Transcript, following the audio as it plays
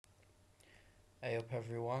Hey up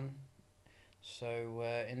everyone.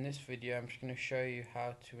 In this video I'm just going to show you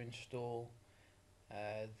how to install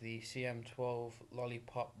the CM12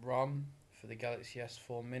 Lollipop Rom for the Galaxy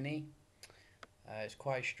S4 Mini. It's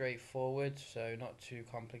quite straightforward, so not too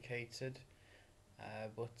complicated,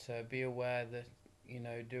 but be aware that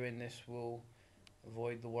doing this will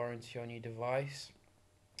avoid the warranty on your device,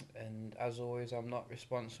 and as always I'm not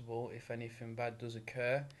responsible if anything bad does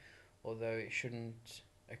occur, although it shouldn't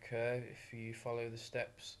occur if you follow the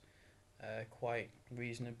steps quite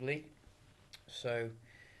reasonably. So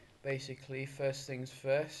basically, first things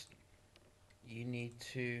first, you need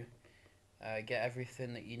to get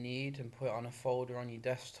everything that you need and put it on a folder on your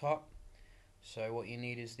desktop. So what you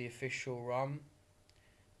need is the official ROM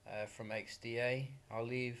from XDA. I'll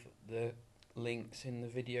leave the links in the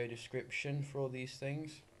video description for all these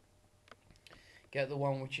things. Get the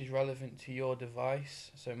one which is relevant to your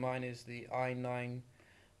device. So mine is the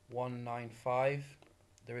i9-195.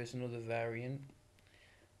 There is another variant,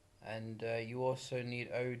 and you also need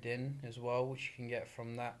Odin as well, which you can get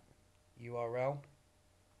from that URL,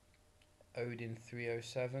 Odin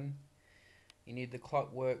 307. You need the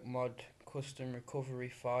Clockwork mod custom recovery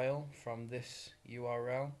file from this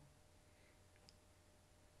URL,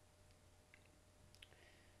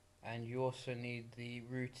 and you also need the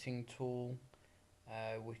routing tool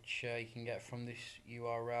which you can get from this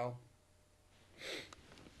URL.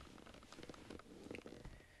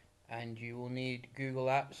 And you will need Google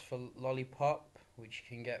Apps for Lollipop, which you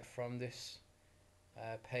can get from this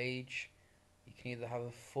page. You can either have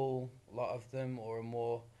a full lot of them or a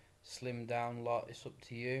more slimmed down lot, it's up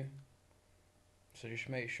to you. So just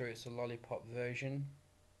make sure it's a Lollipop version.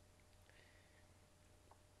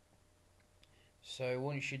 So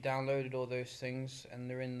once you downloaded all those things and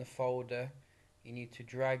they're in the folder, you need to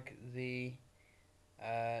drag the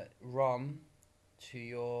ROM to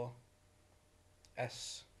your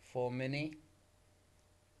S4 Mini.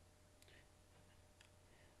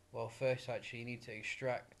 Well, first actually you need to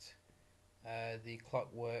extract the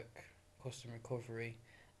Clockwork custom recovery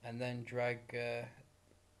and then drag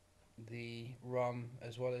the ROM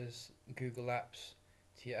as well as Google Apps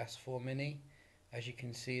to your S4 Mini. As you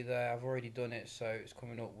can see there, I've already done it, so it's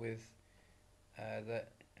coming up with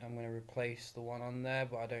that I'm going to replace the one on there,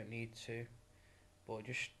 but I don't need to. But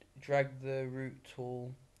just drag the root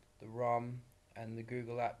tool, the ROM and the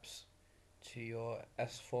Google Apps to your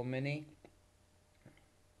S4 Mini,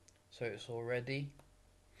 so it's all ready.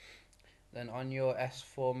 Then on your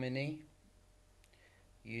S4 Mini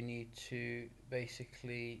you need to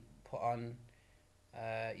basically put on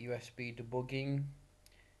USB debugging. You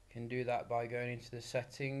can do that by going into the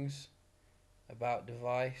settings, about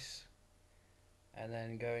device, and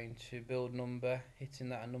then going to build number, hitting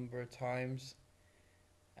that a number of times,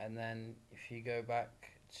 and then if you go back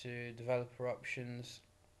to developer options,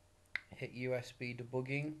 hit USB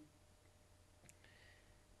debugging,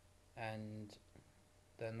 and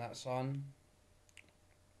then that's on.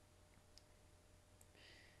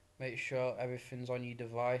 Make sure everything's on your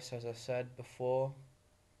device as I said before,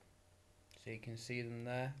 so you can see them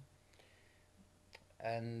there.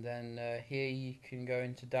 And then here you can go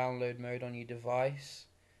into download mode on your device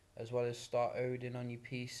as well as start Odin on your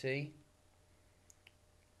PC.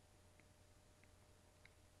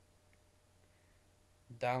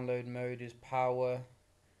 Download mode is power,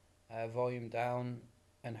 volume down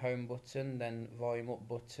and home button, then volume up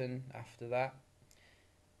button after that.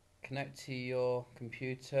 Connect to your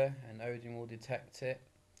computer and Odin will detect it,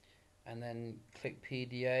 and then click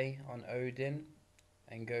PDA on Odin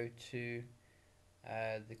and go to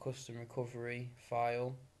the custom recovery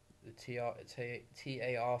file, the TAR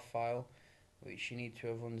file, which you need to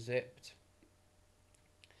have unzipped,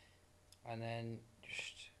 and then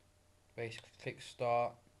just basically click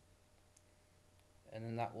start, and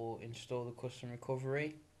then that will install the custom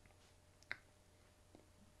recovery.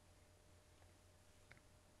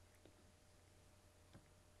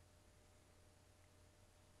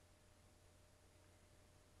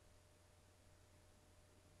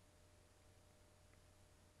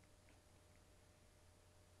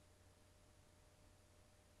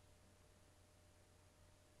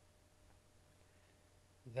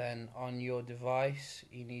 Then on your device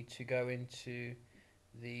you need to go into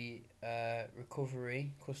the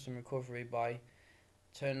custom recovery by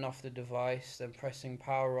turning off the device, then pressing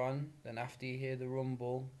power on, then after you hear the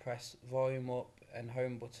rumble press volume up and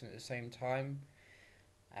home button at the same time,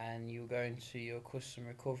 and you'll go into your custom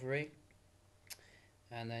recovery,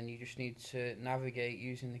 and then you just need to navigate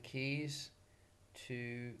using the keys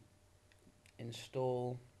to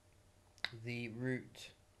install the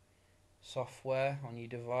root software on your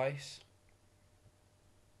device.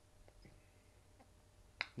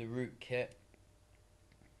 the Rootkit,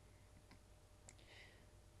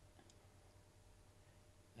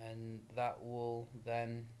 and that will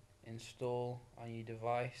then install on your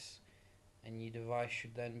device, and your device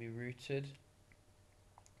should then be rooted.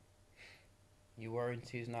 Your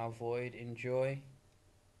warranty is now void. Enjoy.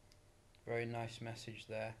 Very nice message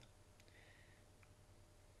there.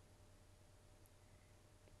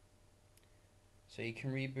 So you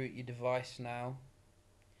can reboot your device now.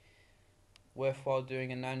 Worthwhile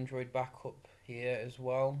doing an Android backup here as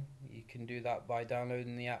well. You can do that by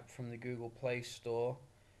downloading the app from the Google Play Store,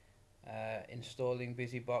 installing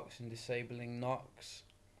BusyBox and disabling Knox.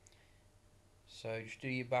 So just do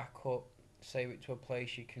your backup, save it to a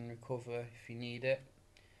place you can recover if you need it.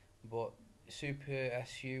 But Super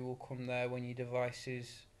SU will come there when your device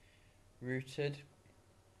is rooted.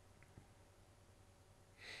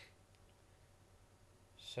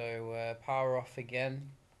 So power off again.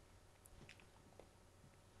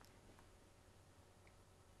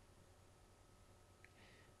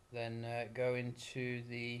 Then go into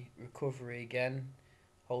the recovery again,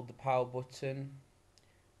 hold the power button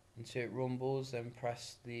until it rumbles, then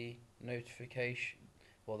press the notification,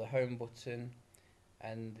 or the home button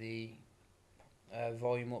and the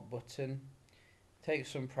volume up button.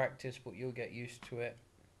 Takes some practice, but you'll get used to it.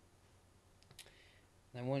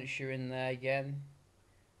 Then once you're in there again,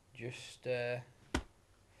 just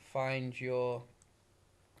find your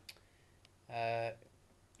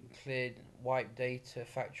cleared wipe data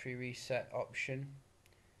factory reset option,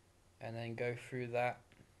 and then go through that.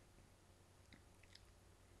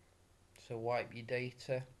 So wipe your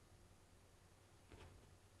data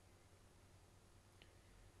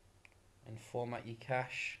and format your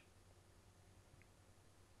cache.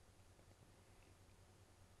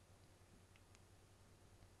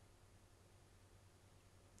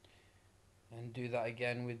 And do that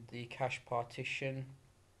again with the cache partition.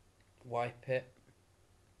 Wipe it.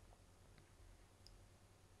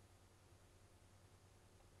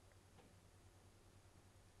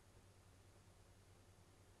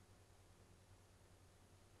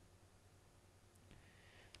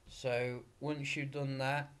 So once you've done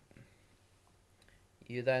that,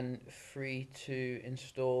 you're then free to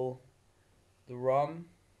install the ROM.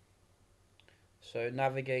 So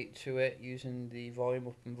navigate to it using the volume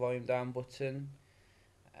up and volume down button,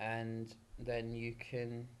 and then you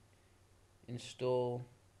can install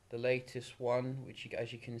the latest one, which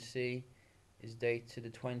as you can see is dated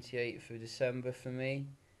the 28th of December for me,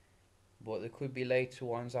 but there could be later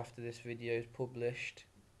ones after this video is published.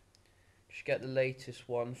 Just get the latest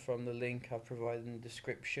one from the link I've provided in the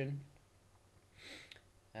description,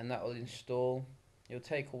 and that will install. It'll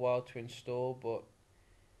take a while to install, but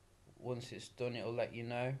once it's done it'll let you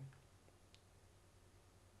know.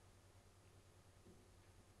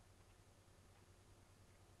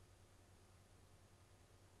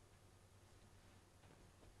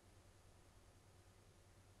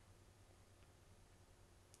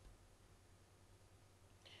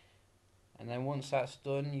 And then once that's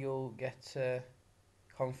done, you'll get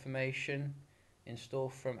confirmation install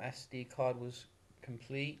from SD card was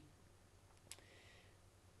complete,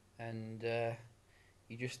 and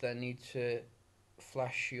you just then need to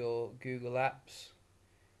flash your Google Apps,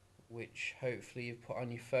 which hopefully you've put on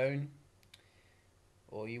your phone,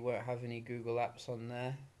 or you won't have any Google Apps on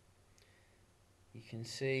there. You can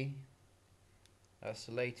see that's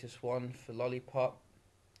the latest one for Lollipop,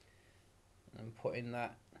 and I'm putting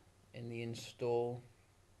that in the install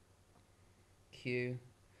queue.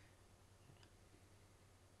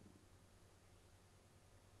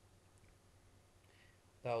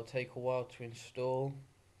 That'll take a while to install,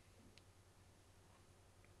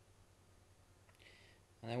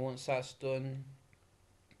 and then once that's done,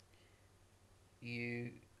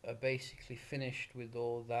 you are basically finished with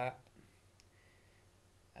all that,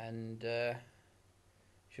 and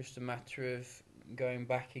just a matter of going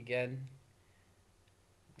back again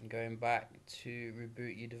and going back to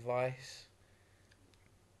reboot your device.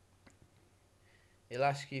 It'll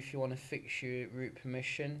ask you if you want to fix your root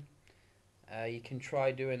permission. You can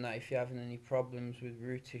try doing that if you're having any problems with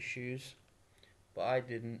root issues, but I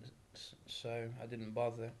didn't, so I didn't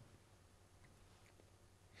bother.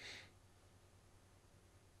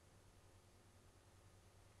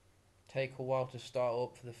 Take a while to start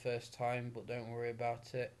up for the first time, but don't worry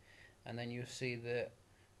about it, and then you'll see that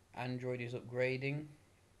Android is upgrading.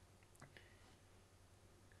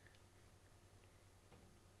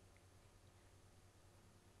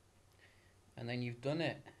 And then you've done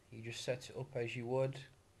it. You just set it up as you would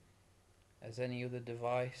as any other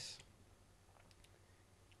device.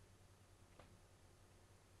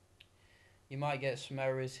 You might get some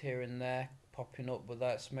errors here and there, popping up, but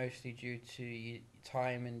that's mostly due to your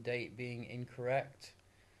time and date being incorrect.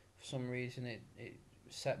 For some reason it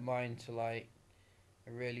set mine to like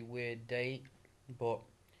a really weird date, but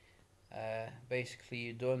basically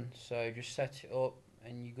you're done, so just set it up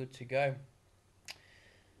and you're good to go.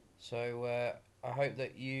 So I hope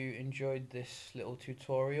that you enjoyed this little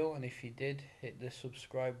tutorial, and if you did, hit the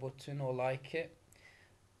subscribe button or like it,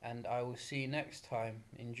 and I will see you next time.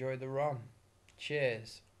 Enjoy the ROM.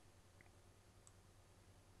 Cheers.